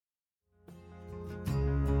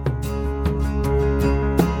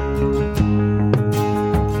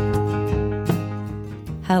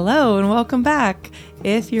Hello and welcome back.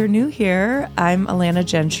 If you're new here, I'm Alana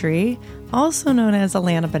Gentry, also known as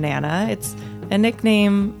Alana Banana. It's a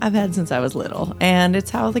nickname I've had since I was little, and it's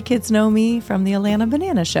how the kids know me from the Alana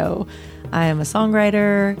Banana Show. I am a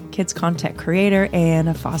songwriter, kids content creator, and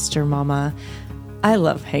a foster mama. I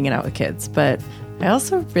love hanging out with kids, but I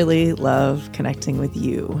also really love connecting with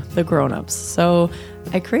you, the grown-ups. So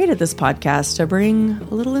I created this podcast to bring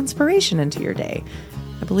a little inspiration into your day.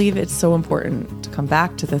 I believe it's so important to come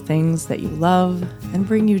back to the things that you love and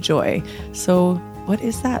bring you joy. So what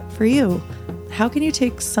is that for you? How can you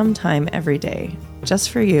take some time every day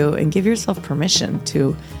just for you and give yourself permission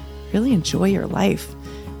to really enjoy your life?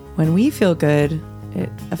 When we feel good,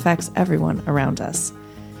 it affects everyone around us.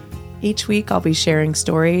 Each week, I'll be sharing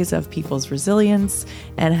stories of people's resilience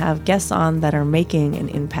and have guests on that are making an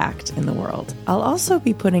impact in the world. I'll also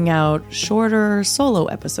be putting out shorter solo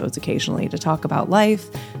episodes occasionally to talk about life,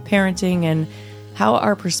 parenting, and how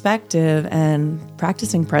our perspective and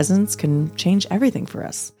practicing presence can change everything for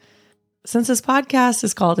us. Since this podcast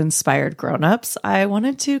is called Inspired Grown-Ups, I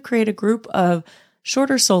wanted to create a group of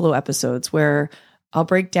shorter solo episodes where I'll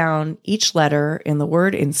break down each letter in the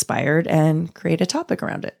word inspired and create a topic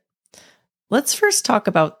around it. Let's first talk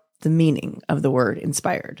about the meaning of the word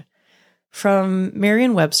inspired. From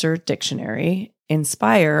Merriam-Webster Dictionary,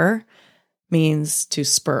 inspire means to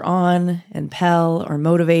spur on, impel, or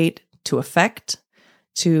motivate, to affect,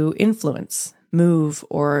 to influence, move,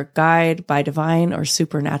 or guide by divine or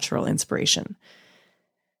supernatural inspiration.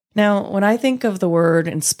 Now, when I think of the word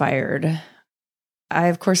inspired, I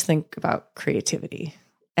of course think about creativity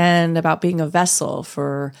and about being a vessel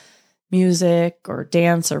for music or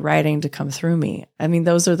dance or writing to come through me. I mean,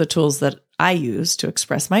 those are the tools that I use to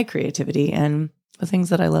express my creativity and the things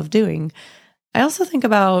that I love doing. I also think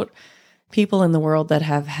about people in the world that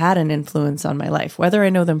have had an influence on my life, whether I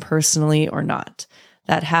know them personally or not,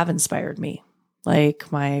 that have inspired me,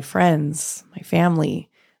 like my friends, my family,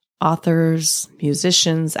 authors,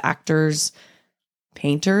 musicians, actors,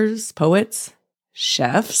 painters, poets,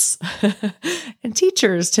 chefs, and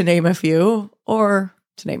teachers, to name a few, or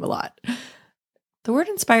to name a lot. The word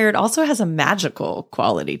inspired also has a magical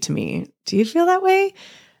quality to me. Do you feel that way?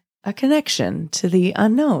 A connection to the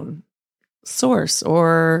unknown, source,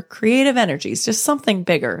 or creative energies, just something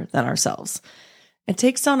bigger than ourselves. It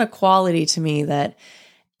takes on a quality to me that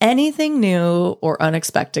anything new or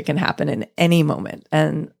unexpected can happen in any moment,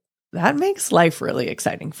 and that makes life really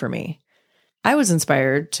exciting for me. I was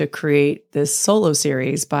inspired to create this solo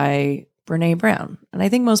series by Brené Brown, and I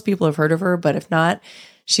think most people have heard of her, but if not,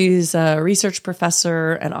 she's a research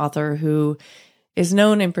professor and author who is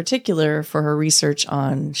known in particular for her research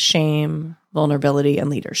on shame, vulnerability, and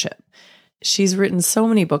leadership. She's written so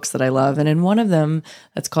many books that I love, and in one of them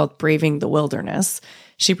that's called Braving the Wilderness,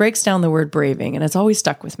 she breaks down the word braving, and it's always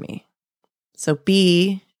stuck with me. So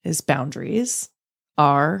B is boundaries,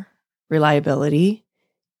 R, reliability,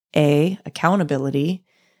 A, accountability,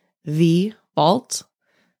 V, vault,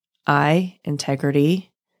 I,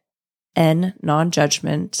 integrity, N,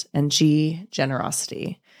 non-judgment, and G,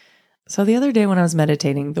 generosity. So the other day when I was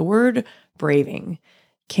meditating, the word braving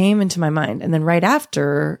came into my mind. And then right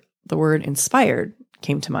after, the word inspired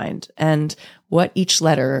came to mind and what each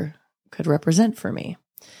letter could represent for me.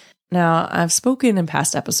 Now, I've spoken in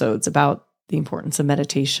past episodes about the importance of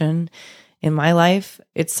meditation in my life.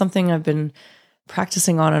 It's something I've been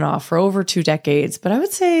practicing on and off for over 2 decades, but I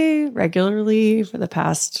would say regularly for the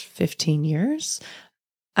past 15 years.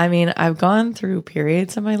 I mean, I've gone through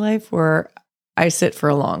periods in my life where I sit for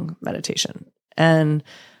a long meditation. And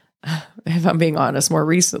if I'm being honest, more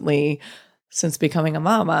recently, since becoming a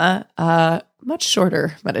mama, much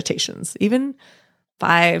shorter meditations, even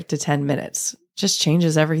 5 to 10 minutes, just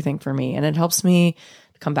changes everything for me. And it helps me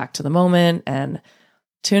come back to the moment and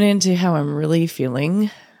tune into how I'm really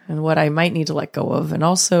feeling and what I might need to let go of, and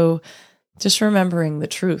also just remembering the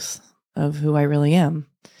truth of who I really am.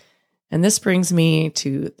 And this brings me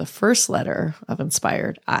to the first letter of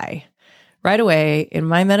inspired, I. Right away in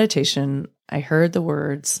my meditation, I heard the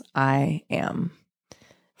words, I am.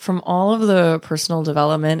 From all of the personal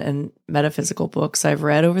development and metaphysical books I've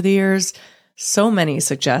read over the years, so many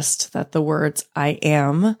suggest that the words I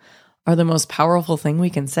am are the most powerful thing we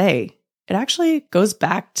can say. It actually goes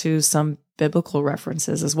back to some biblical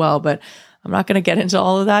references as well, but I'm not going to get into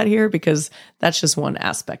all of that here because that's just one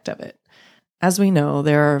aspect of it. As we know,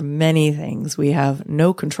 there are many things we have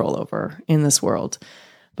no control over in this world,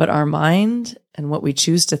 but our mind and what we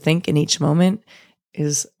choose to think in each moment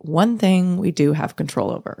is one thing we do have control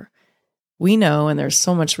over. We know, and there's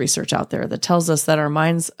so much research out there that tells us that our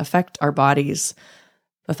minds affect our bodies.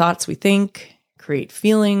 The thoughts we think create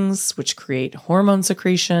feelings, which create hormone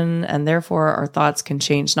secretion, and therefore our thoughts can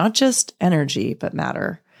change not just energy, but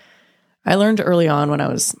matter. I learned early on when I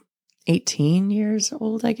was 18 years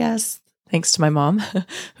old, I guess, thanks to my mom,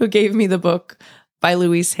 who gave me the book by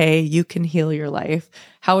Louise Hay, You Can Heal Your Life,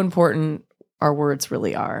 how important our words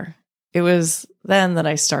really are. It was then that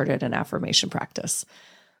I started an affirmation practice.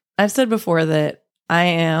 I've said before that I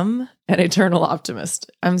am an eternal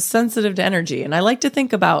optimist. I'm sensitive to energy, and I like to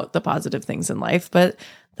think about the positive things in life, but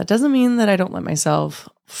that doesn't mean that I don't let myself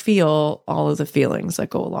feel all of the feelings that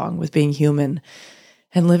go along with being human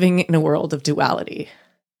and living in a world of duality.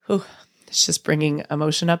 Whew, it's just bringing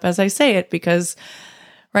emotion up as I say it, because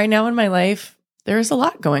right now in my life, there's a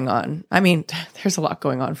lot going on. I mean, there's a lot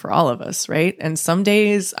going on for all of us, right? And some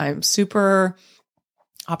days I'm super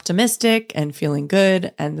optimistic and feeling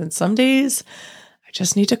good. And then some days I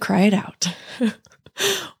just need to cry it out,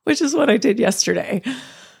 which is what I did yesterday.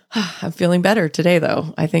 I'm feeling better today,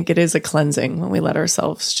 though. I think it is a cleansing when we let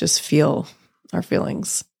ourselves just feel our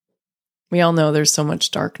feelings. We all know there's so much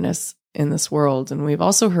darkness in this world. And we've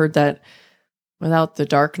also heard that without the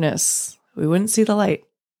darkness, we wouldn't see the light.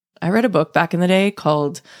 I read a book back in the day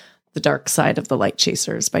called The Dark Side of the Light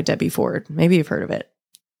Chasers by Debbie Ford. Maybe you've heard of it.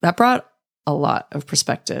 That brought a lot of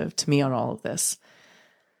perspective to me on all of this.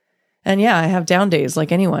 And yeah, I have down days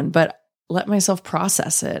like anyone, but let myself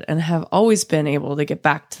process it and have always been able to get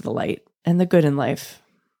back to the light and the good in life.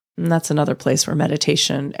 And that's another place where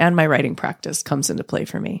meditation and my writing practice comes into play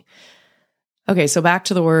for me. Okay, so back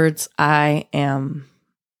to the words, I am.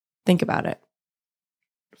 Think about it.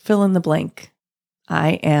 Fill in the blank.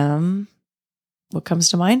 I am. What comes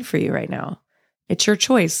to mind for you right now? It's your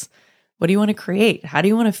choice. What do you want to create? How do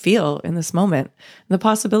you want to feel in this moment? The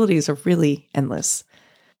possibilities are really endless.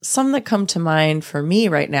 Some that come to mind for me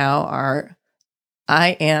right now are,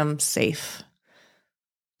 I am safe.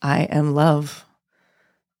 I am love.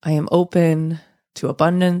 I am open to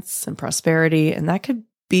abundance and prosperity. And that could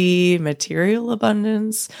be material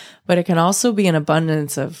abundance, but it can also be an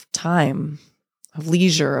abundance of time, of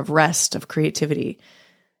leisure, of rest, of creativity.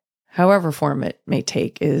 However form it may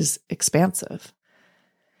take is expansive.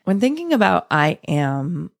 When thinking about I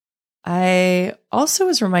am, I also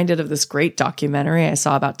was reminded of this great documentary I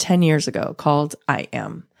saw about 10 years ago called I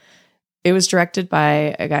Am. It was directed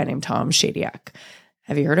by a guy named Tom Shadyac.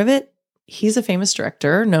 Have you heard of it? He's a famous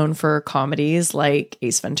director known for comedies like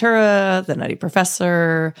Ace Ventura, The Nutty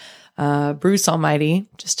Professor, Bruce Almighty,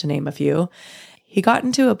 just to name a few. He got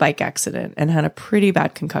into a bike accident and had a pretty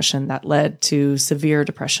bad concussion that led to severe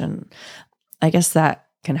depression. I guess that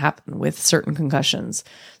can happen with certain concussions.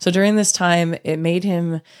 So during this time, it made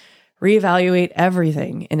him reevaluate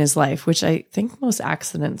everything in his life, which I think most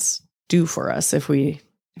accidents do for us if we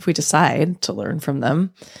decide to learn from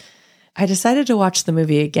them. I decided to watch the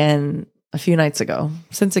movie again a few nights ago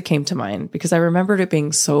since it came to mind because I remembered it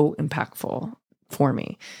being so impactful for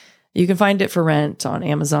me. You can find it for rent on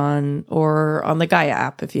Amazon or on the Gaia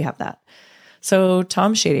app if you have that. So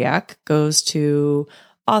Tom Shadyac goes to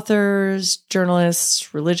authors,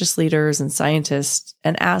 journalists, religious leaders, and scientists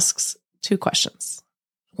and asks two questions.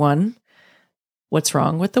 One, what's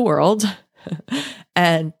wrong with the world?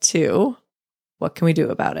 And two, what can we do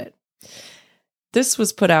about it? This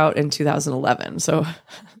was put out in 2011, so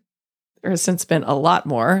there has since been a lot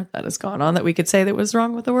more that has gone on that we could say that was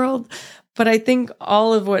wrong with the world. But I think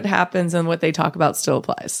all of what happens and what they talk about still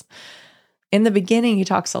applies. In the beginning, he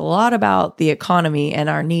talks a lot about the economy and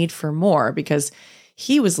our need for more because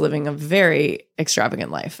he was living a very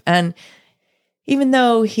extravagant life. And even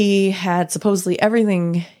though he had supposedly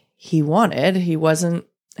everything he wanted, he wasn't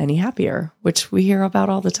any happier, which we hear about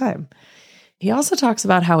all the time. He also talks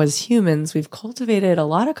about how as humans, we've cultivated a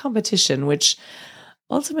lot of competition, which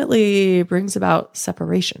ultimately brings about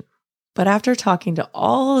separation. But after talking to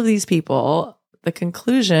all of these people, the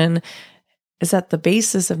conclusion is that the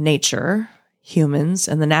basis of nature, humans,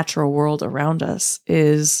 and the natural world around us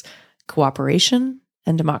is cooperation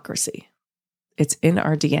and democracy. It's in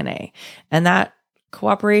our DNA. And that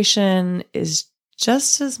cooperation is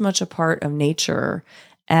just as much a part of nature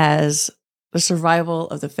as the survival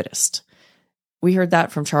of the fittest. We heard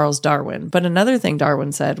that from Charles Darwin. But another thing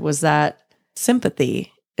Darwin said was that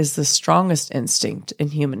sympathy is the strongest instinct in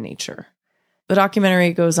human nature. The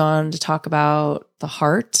documentary goes on to talk about the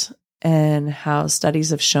heart and how studies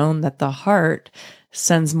have shown that the heart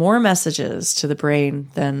sends more messages to the brain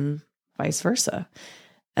than vice versa.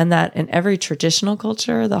 And that in every traditional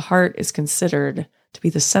culture, the heart is considered to be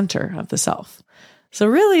the center of the self. So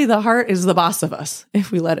really, the heart is the boss of us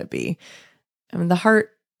if we let it be. I mean, the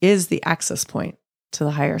heart is the access point to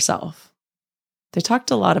the higher self. They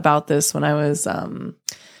talked a lot about this when I was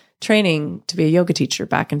training to be a yoga teacher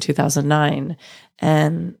back in 2009,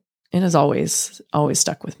 and it has always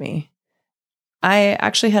stuck with me. I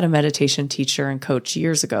actually had a meditation teacher and coach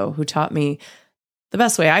years ago who taught me the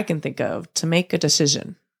best way I can think of to make a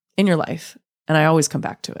decision in your life, and I always come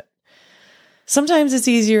back to it. Sometimes it's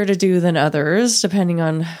easier to do than others, depending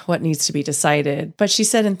on what needs to be decided. But she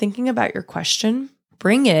said, in thinking about your question,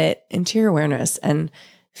 bring it into your awareness and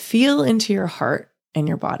feel into your heart and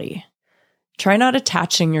your body. Try not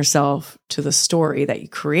attaching yourself to the story that you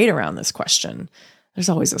create around this question. There's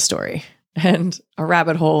always a story and a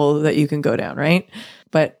rabbit hole that you can go down, right?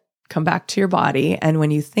 But come back to your body. And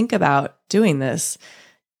when you think about doing this,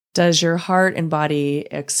 does your heart and body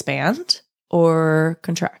expand or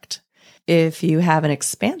contract? If you have an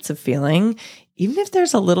expansive feeling, even if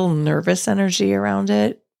there's a little nervous energy around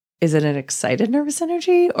it, is it an excited nervous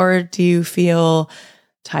energy, or do you feel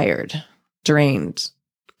tired, drained,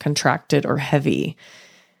 contracted, or heavy?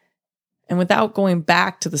 And without going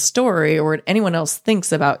back to the story or what anyone else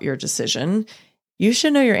thinks about your decision, you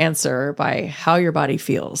should know your answer by how your body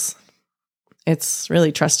feels. It's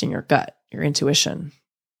really trusting your gut, your intuition.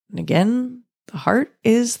 And again, the heart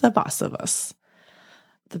is the boss of us.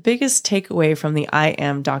 The biggest takeaway from the I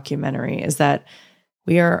Am documentary is that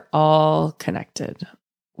we are all connected.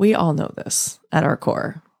 We all know this at our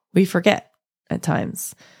core. We forget at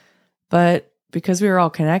times. But because we are all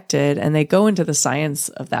connected, and they go into the science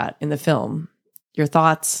of that in the film, your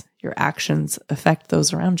thoughts, your actions affect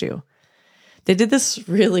those around you. They did this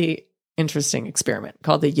really interesting experiment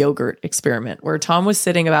called the yogurt experiment, where Tom was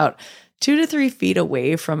sitting about 2 to 3 feet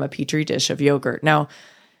away from a petri dish of yogurt. Now,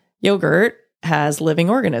 yogurt has living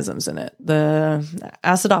organisms in it, the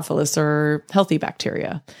acidophilus or healthy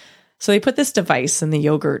bacteria. So they put this device in the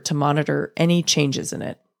yogurt to monitor any changes in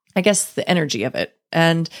it, I guess the energy of it.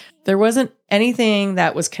 And there wasn't anything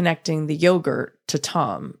that was connecting the yogurt to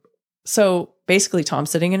Tom. So basically,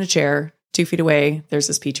 Tom's sitting in a chair 2 feet away. There's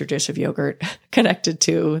this petri dish of yogurt connected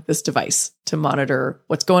to this device to monitor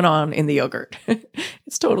what's going on in the yogurt.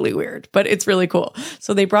 It's totally weird, but it's really cool.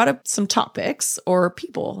 So they brought up some topics or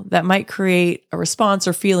people that might create a response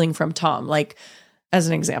or feeling from Tom, like, as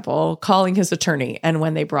an example, calling his attorney. And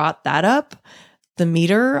when they brought that up, the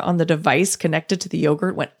meter on the device connected to the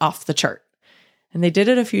yogurt went off the chart. And they did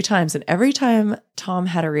it a few times. And every time Tom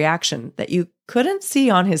had a reaction that you couldn't see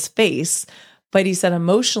on his face, but he said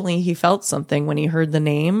emotionally he felt something when he heard the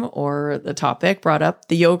name or the topic brought up,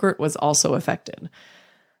 the yogurt was also affected.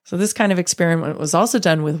 So this kind of experiment was also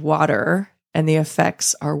done with water and the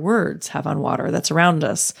effects our words have on water that's around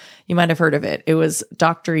us. You might have heard of it. It was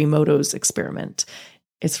Dr. Emoto's experiment.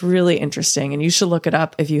 It's really interesting, and you should look it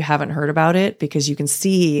up if you haven't heard about it, because you can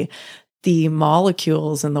see the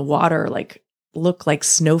molecules in the water look like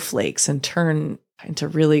snowflakes and turn into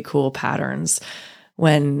really cool patterns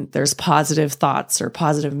when there's positive thoughts or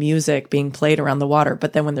positive music being played around the water.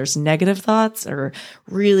 But then when there's negative thoughts or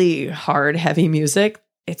really hard, heavy music,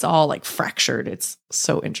 it's all like fractured. It's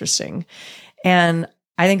so interesting. And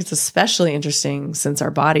I think it's especially interesting since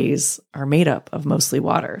our bodies are made up of mostly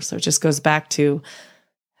water. So it just goes back to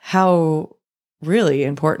how really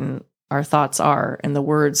important our thoughts are and the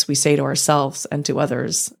words we say to ourselves and to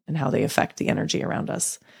others and how they affect the energy around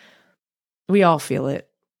us. We all feel it.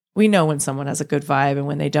 We know when someone has a good vibe and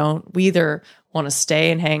when they don't. We either want to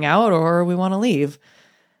stay and hang out or we want to leave.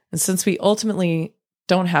 And since we ultimately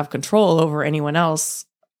don't have control over anyone else,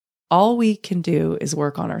 all we can do is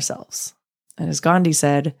work on ourselves. And as Gandhi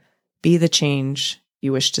said, be the change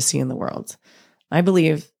you wish to see in the world. I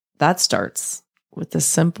believe that starts with the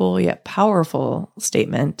simple yet powerful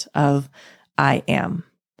statement of I am.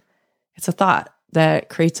 It's a thought that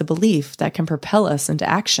creates a belief that can propel us into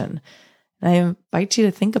action. And I invite you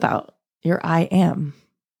to think about your I am.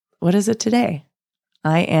 What is it today?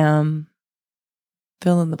 I am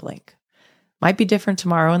fill in the blank. Might be different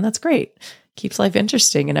tomorrow, and that's great. Keeps life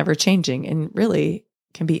interesting and ever changing, and really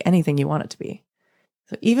can be anything you want it to be.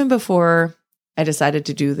 So even before I decided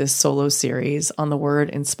to do this solo series on the word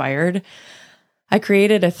inspired, I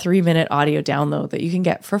created a 3-minute audio download that you can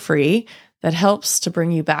get for free that helps to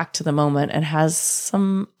bring you back to the moment and has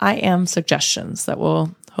some I am suggestions that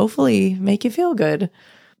will hopefully make you feel good.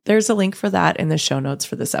 There's a link for that in the show notes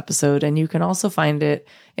for this episode, and you can also find it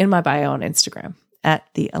in my bio on Instagram at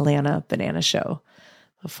the Alana Banana Show.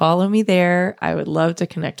 So follow me there. I would love to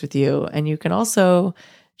connect with you, and you can also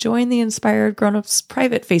join the Inspired Grownups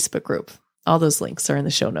private Facebook group. All those links are in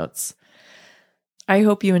the show notes. I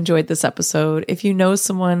hope you enjoyed this episode. If you know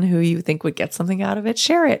someone who you think would get something out of it,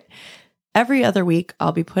 share it. Every other week,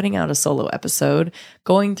 I'll be putting out a solo episode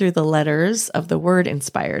going through the letters of the word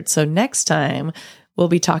inspired. So next time, we'll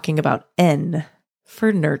be talking about N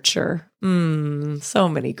for nurture. So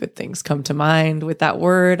many good things come to mind with that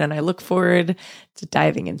word, and I look forward to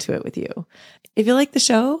diving into it with you. If you like the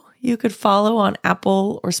show, you could follow on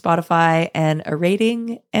Apple or Spotify, and a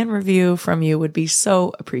rating and review from you would be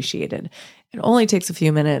so appreciated. It only takes a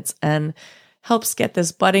few minutes and helps get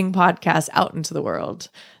this budding podcast out into the world.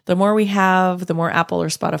 The more we have, the more Apple or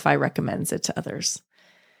Spotify recommends it to others.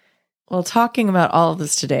 Well, talking about all of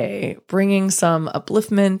this today, bringing some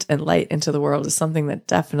upliftment and light into the world is something that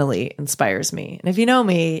definitely inspires me. And if you know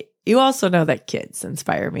me, you also know that kids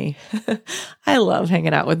inspire me. I love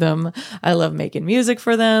hanging out with them. I love making music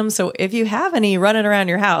for them. So if you have any running around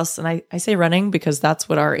your house, and I say running because that's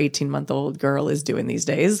what our 18-month-old girl is doing these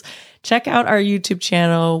days, check out our YouTube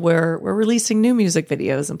channel where we're releasing new music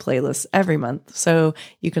videos and playlists every month. So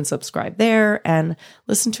you can subscribe there and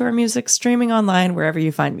listen to our music streaming online wherever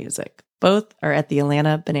you find music. Both are at the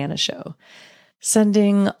Alana Banana Show.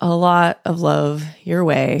 Sending a lot of love your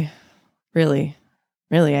way. Really,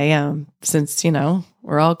 I am, since,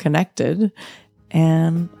 we're all connected.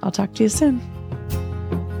 And I'll talk to you soon.